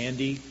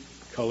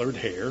sandy-colored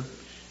hair,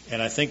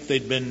 and I think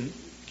they'd been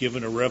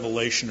given a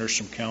revelation or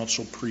some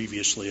counsel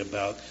previously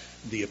about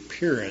the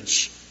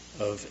appearance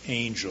of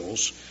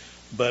angels.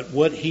 But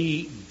what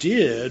he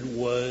did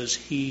was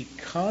he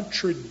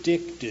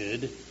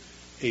contradicted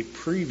a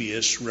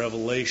previous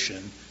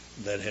revelation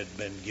that had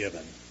been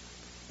given.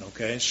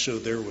 Okay, so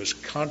there was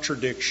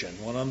contradiction,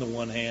 one on the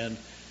one hand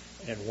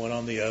and one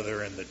on the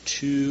other, and the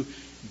two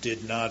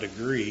did not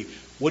agree.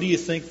 What do you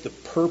think the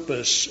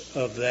purpose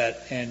of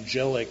that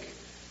angelic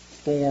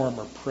form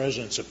or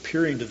presence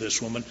appearing to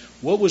this woman,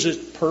 what was its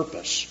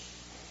purpose?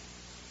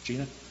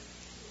 Gina?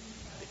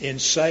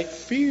 Incite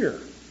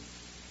fear.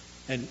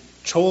 And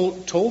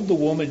told the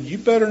woman, you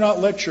better not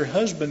let your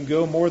husband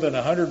go more than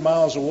 100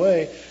 miles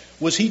away.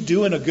 Was he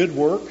doing a good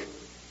work?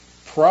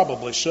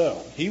 Probably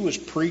so. He was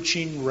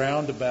preaching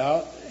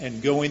roundabout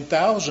and going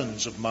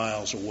thousands of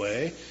miles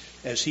away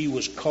as he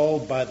was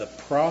called by the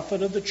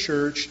prophet of the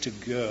church to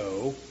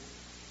go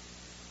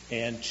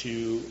and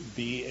to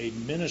be a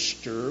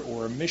minister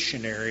or a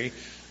missionary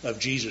of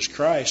Jesus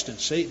Christ. And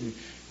Satan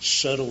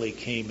subtly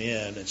came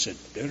in and said,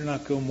 better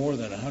not go more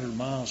than 100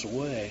 miles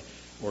away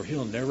or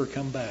he'll never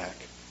come back.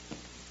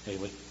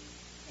 Haley?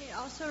 It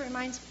also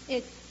makes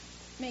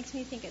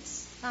me think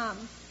it's a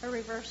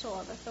reversal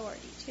of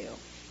authority too.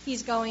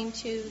 He's going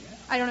to,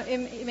 I don't know,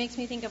 it makes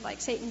me think of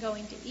like Satan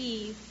going to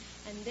Eve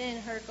and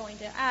then her going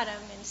to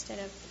Adam instead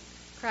of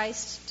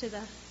Christ to the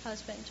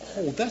husband.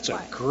 Oh, that's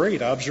a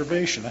great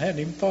observation. I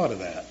hadn't even thought of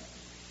that.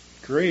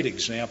 Great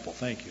example.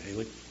 Thank you,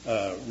 Haley.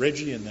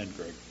 Reggie and then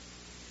Greg.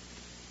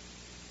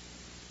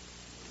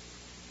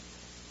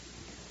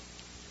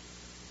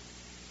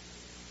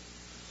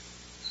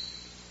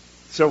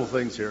 Several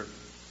things here.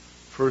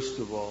 First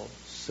of all,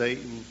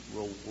 Satan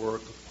will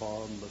work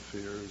upon the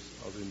fears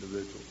of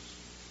individuals.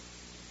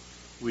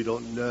 We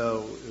don't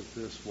know if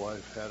this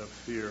wife had a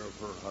fear of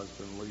her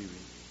husband leaving.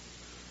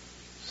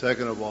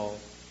 Second of all,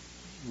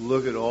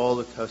 look at all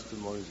the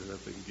testimonies that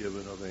have been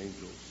given of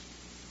angels.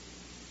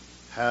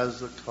 Has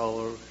the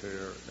color of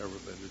hair ever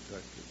been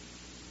detected?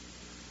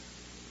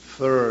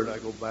 Third, I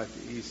go back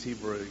to E.C.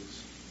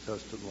 Briggs'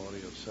 testimony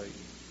of Satan.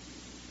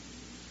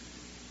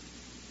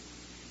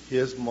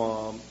 His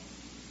mom,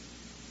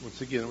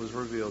 once again, it was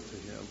revealed to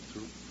him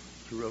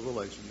through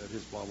revelation that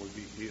his mom would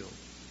be healed.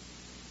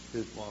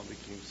 His mom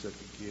became sick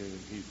again,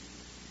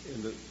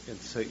 and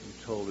Satan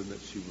told him that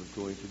she was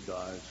going to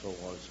die and so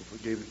on. So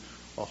he gave him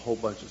a whole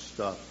bunch of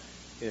stuff,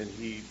 and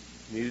he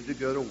needed to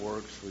go to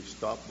work, so he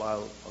stopped by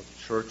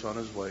a church on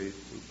his way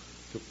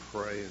to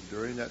pray. And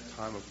during that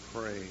time of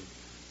praying,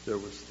 there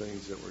was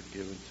things that were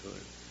given to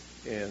him.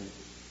 And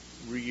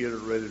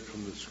reiterated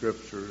from the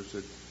scriptures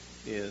that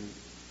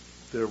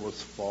there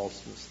was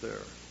falseness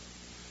there.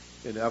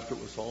 And after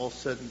it was all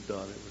said and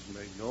done, it was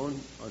made known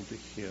unto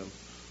him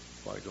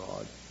by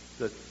God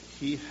that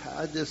he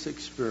had this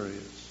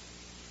experience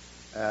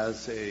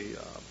as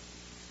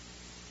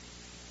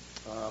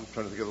I'm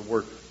trying to think of the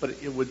word, but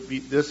it would be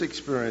this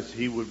experience,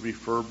 he would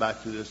refer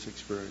back to this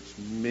experience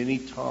many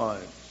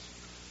times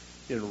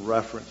in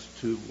reference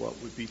to what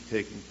would be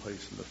taking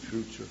place in the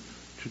future,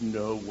 to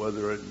know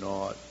whether or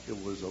not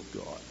it was of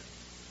God.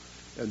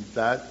 And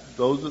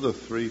those are the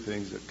three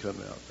things that come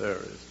out there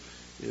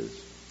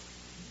is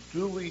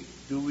do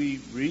we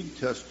read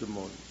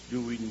testimonies?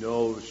 Do we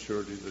know the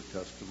surety of the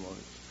testimonies?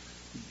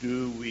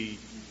 Do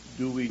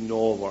we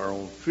know of our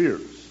own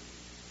fears?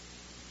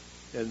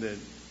 And then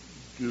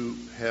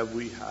have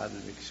we had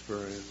an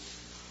experience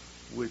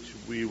which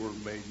we were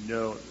made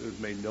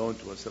known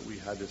to us that we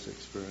had this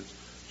experience,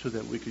 so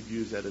that we could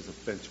use that as a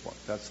benchmark.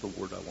 That's the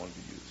word I wanted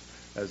to use,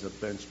 as a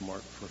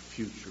benchmark for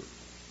future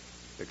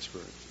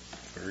experiences.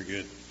 Very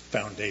good.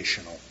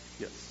 Foundational.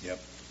 Yes. Yep.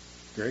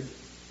 Greg?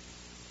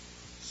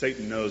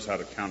 Satan knows how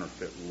to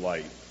counterfeit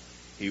light.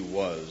 He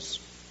was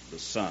the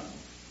son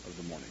of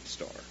the morning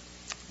star.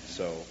 Yeah.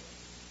 So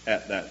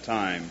at that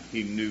time,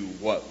 he knew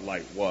what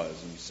light was,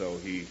 and so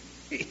he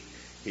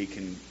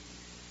can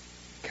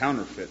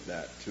counterfeit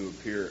that to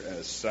appear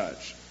as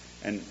such.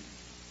 And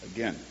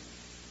again,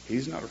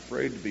 he's not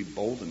afraid to be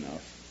bold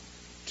enough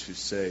to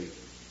say,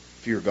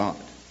 fear God.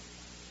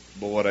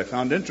 But what I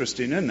found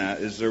interesting in that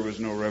is there was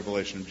no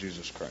revelation of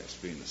Jesus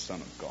Christ being the Son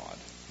of God.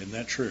 Isn't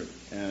that true?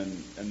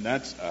 And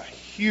that's a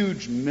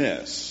huge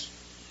miss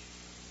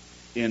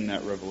in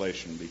that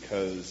revelation,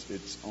 because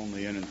it's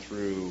only in and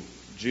through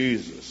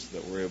Jesus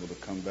that we're able to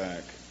come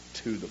back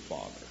to the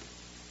Father.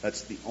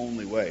 That's the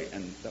only way.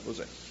 And that was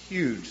a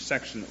huge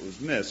section that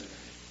was missed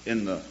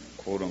in the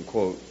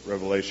quote-unquote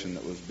revelation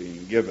that was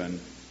being given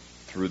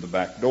through the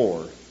back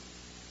door,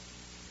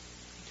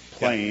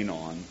 playing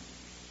on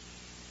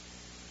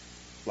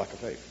lack of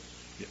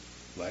faith.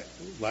 Yeah.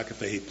 Lack of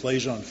faith. He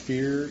plays on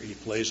fear. He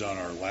plays on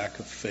our lack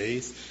of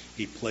faith.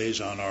 He plays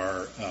on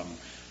our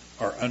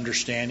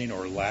understanding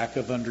or lack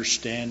of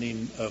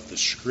understanding of the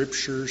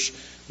Scriptures.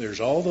 There's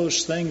all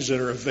those things that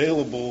are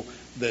available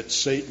that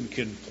Satan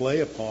can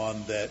play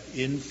upon that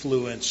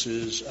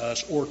influences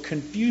us or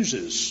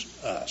confuses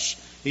us.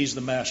 He's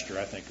the master,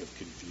 I think, of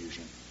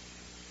confusion.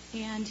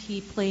 And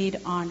he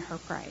played on her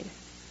pride.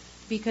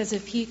 Because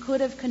if he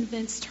could have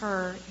convinced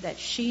her that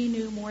she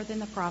knew more than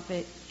the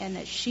prophet and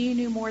that she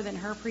knew more than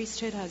her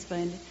priesthood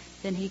husband,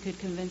 then he could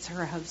convince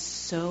her of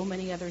so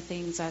many other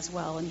things as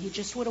well. And he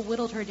just would have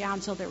whittled her down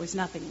till there was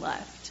nothing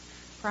left.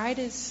 Pride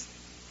is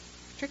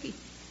tricky.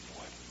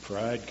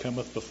 Pride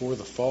cometh before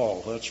the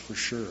fall, that's for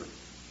sure.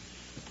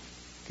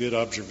 Good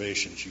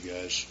observations, you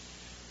guys.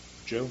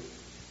 Joe?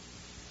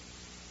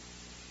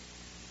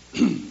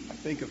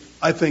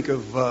 I think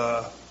of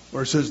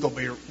where it says there'll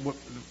be the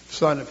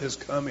sign of his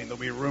coming. There'll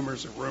be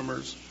rumors and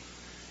rumors.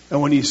 And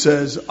when he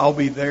says, I'll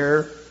be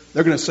there,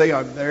 they're going to say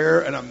I'm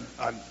there, and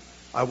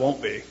I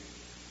won't be.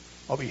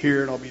 I'll be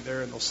here and I'll be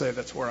there, and they'll say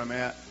that's where I'm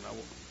at. And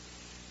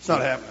it's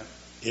not happening.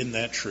 Isn't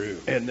that true?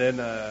 And then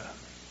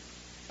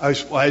I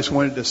just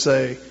wanted to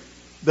say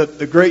that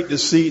the great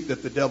deceit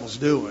that the devil's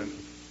doing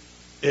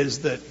is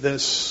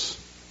that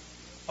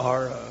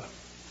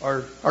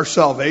our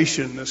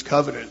salvation, this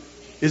covenant,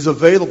 is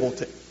available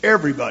to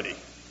everybody.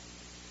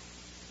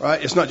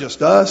 Right? It's not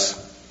just us,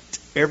 it's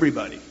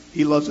everybody.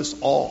 He loves us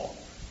all.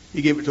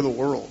 He gave it to the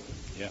world.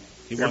 Yeah.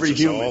 He wants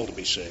us all to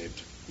be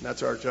saved. And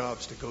that's our job,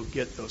 is to go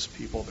get those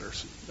people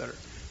that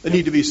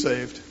need to be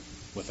saved.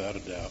 Without a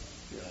doubt.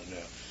 Without a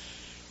doubt.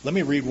 Let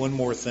me read one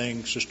more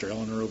thing, Sister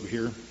Eleanor over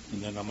here,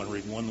 and then I'm going to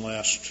read one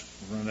last,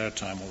 we're running out of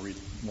time, we'll read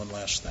one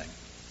last thing.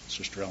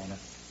 Sister Eleanor.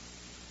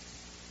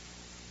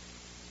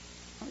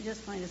 I was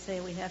just going to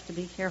say we have to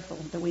be careful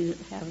that we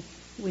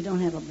don't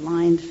have a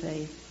blind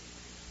faith.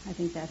 I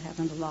think that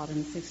happened a lot in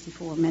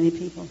 1964. Many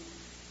people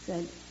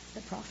said,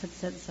 the prophet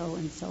said so,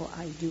 and so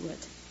I do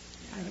it.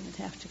 I don't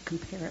have to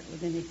compare it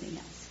with anything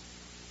else.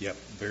 Yep,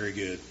 very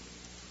good.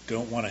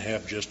 Don't want to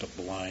have just a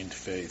blind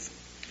faith.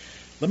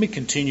 Let me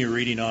continue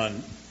reading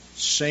on.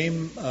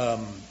 Same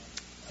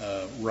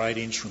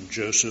writings from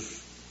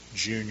Joseph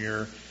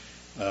Jr.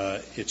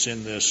 It's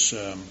in this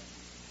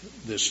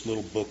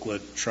little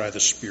booklet, Try the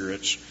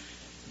Spirits.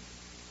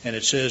 And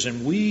it says,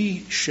 and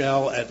we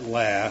shall at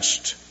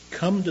last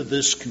come to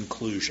this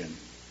conclusion.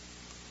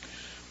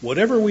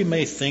 Whatever we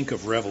may think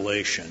of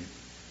revelation,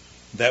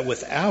 that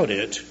without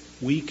it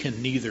we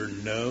can neither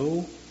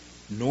know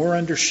nor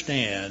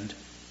understand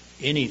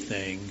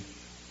anything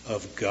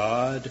of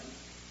God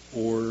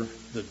or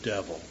the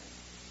devil.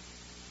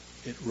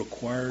 It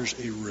requires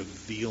a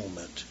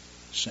revealment,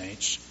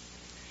 saints.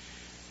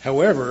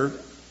 However,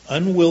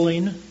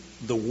 unwilling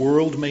the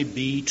world may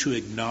be to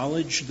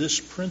acknowledge this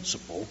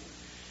principle,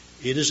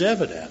 it is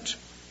evident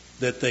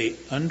that they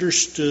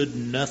understood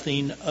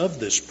nothing of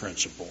this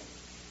principle.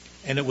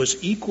 And it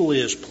was equally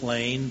as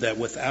plain that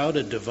without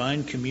a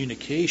divine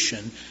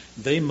communication,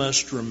 they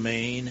must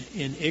remain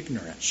in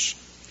ignorance.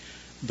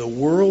 The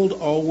world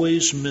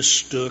always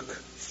mistook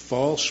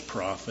false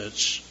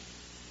prophets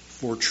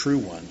for true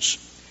ones,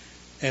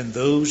 and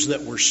those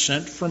that were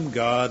sent from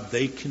God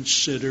they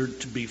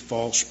considered to be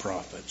false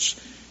prophets,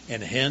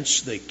 and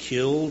hence they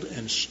killed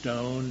and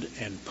stoned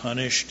and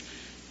punished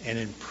and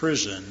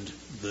imprisoned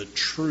the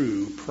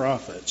true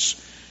prophets.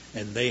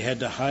 And they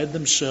had to hide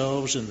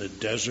themselves in the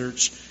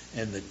deserts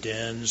and the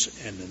dens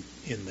and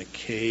in the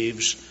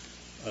caves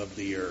of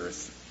the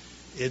earth.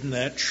 Isn't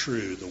that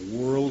true? The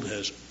world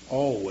has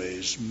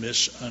always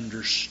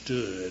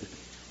misunderstood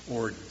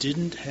or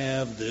didn't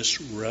have this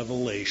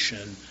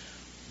revelation,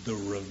 the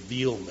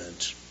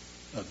revealment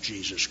of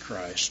Jesus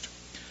Christ.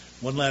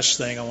 One last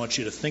thing, I want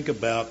you to think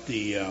about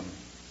the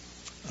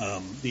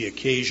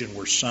occasion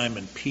where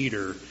Simon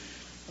Peter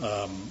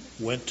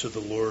went to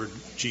the Lord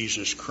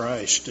Jesus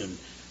Christ, and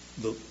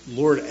the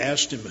Lord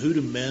asked him, "Who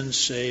do men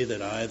say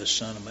that I, the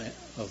Son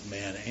of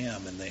Man,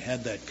 am?" And they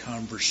had that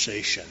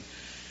conversation.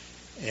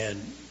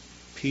 And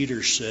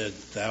Peter said,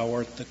 "Thou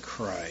art the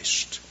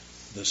Christ,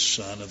 the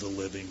Son of the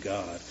living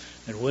God."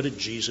 And what did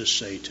Jesus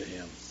say to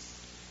him?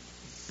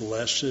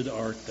 "Blessed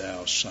art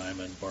thou,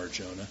 Simon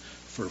Bar-Jonah,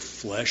 for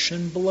flesh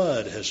and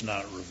blood has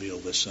not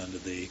revealed this unto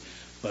thee,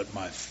 but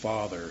my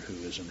Father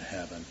who is in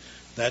heaven."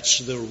 That's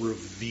the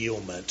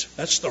revealment.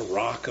 That's the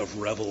rock of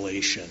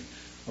revelation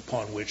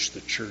upon which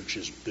the church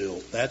is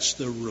built. That's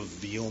the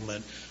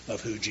revealment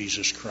of who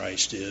Jesus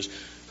Christ is.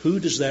 Who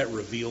does that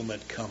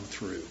revealment come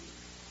through?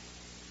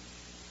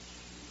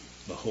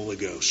 The Holy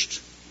Ghost.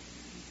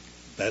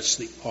 That's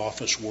the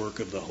office work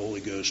of the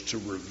Holy Ghost, to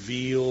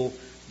reveal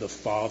the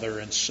Father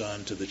and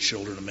Son to the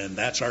children of men.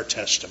 That's our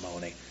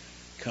testimony.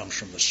 It comes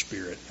from the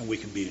Spirit, and we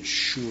can be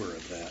sure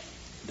of that.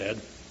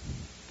 Dad?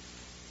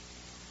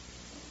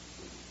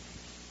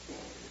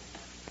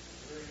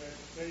 Very nice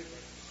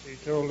statement. He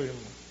told him,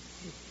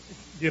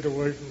 "Get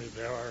away from me,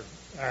 thou art,"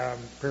 I'm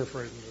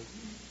paraphrasing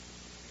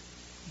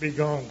it, "be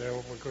gone,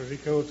 devil," because he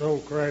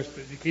told Christ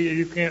that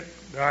you can't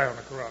die on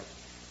a cross.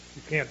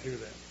 You can't do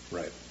that.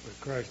 Right.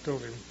 But Christ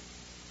told him,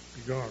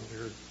 "Be gone.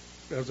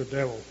 There's a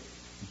devil."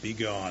 Be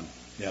gone.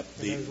 Yep.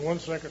 And it was 1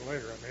 second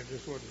later. I mean, it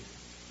just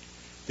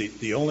wasn't.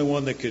 The only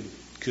one that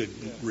could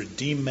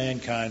redeem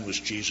mankind was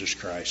Jesus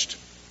Christ.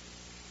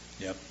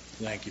 Yep.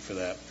 Thank you for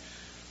that.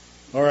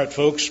 All right,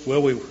 folks.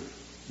 Well, we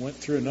went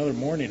through another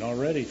morning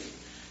already.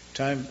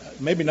 Time,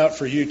 maybe not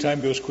for you.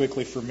 Time goes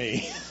quickly for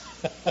me.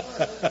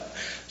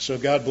 So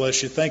God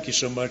bless you. Thank you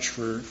so much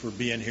for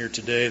being here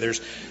today.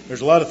 There's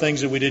a lot of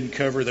things that we didn't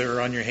cover that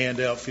are on your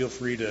handout. Feel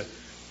free to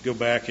go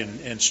back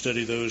and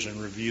study those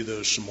and review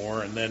those some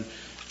more. And then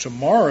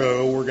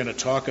tomorrow we're going to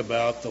talk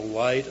about the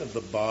light of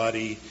the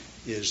body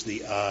is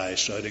the eye.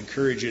 So I'd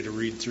encourage you to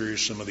read through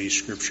some of these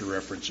scripture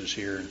references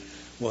here, and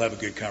we'll have a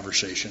good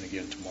conversation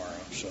again tomorrow.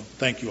 So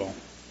thank you all.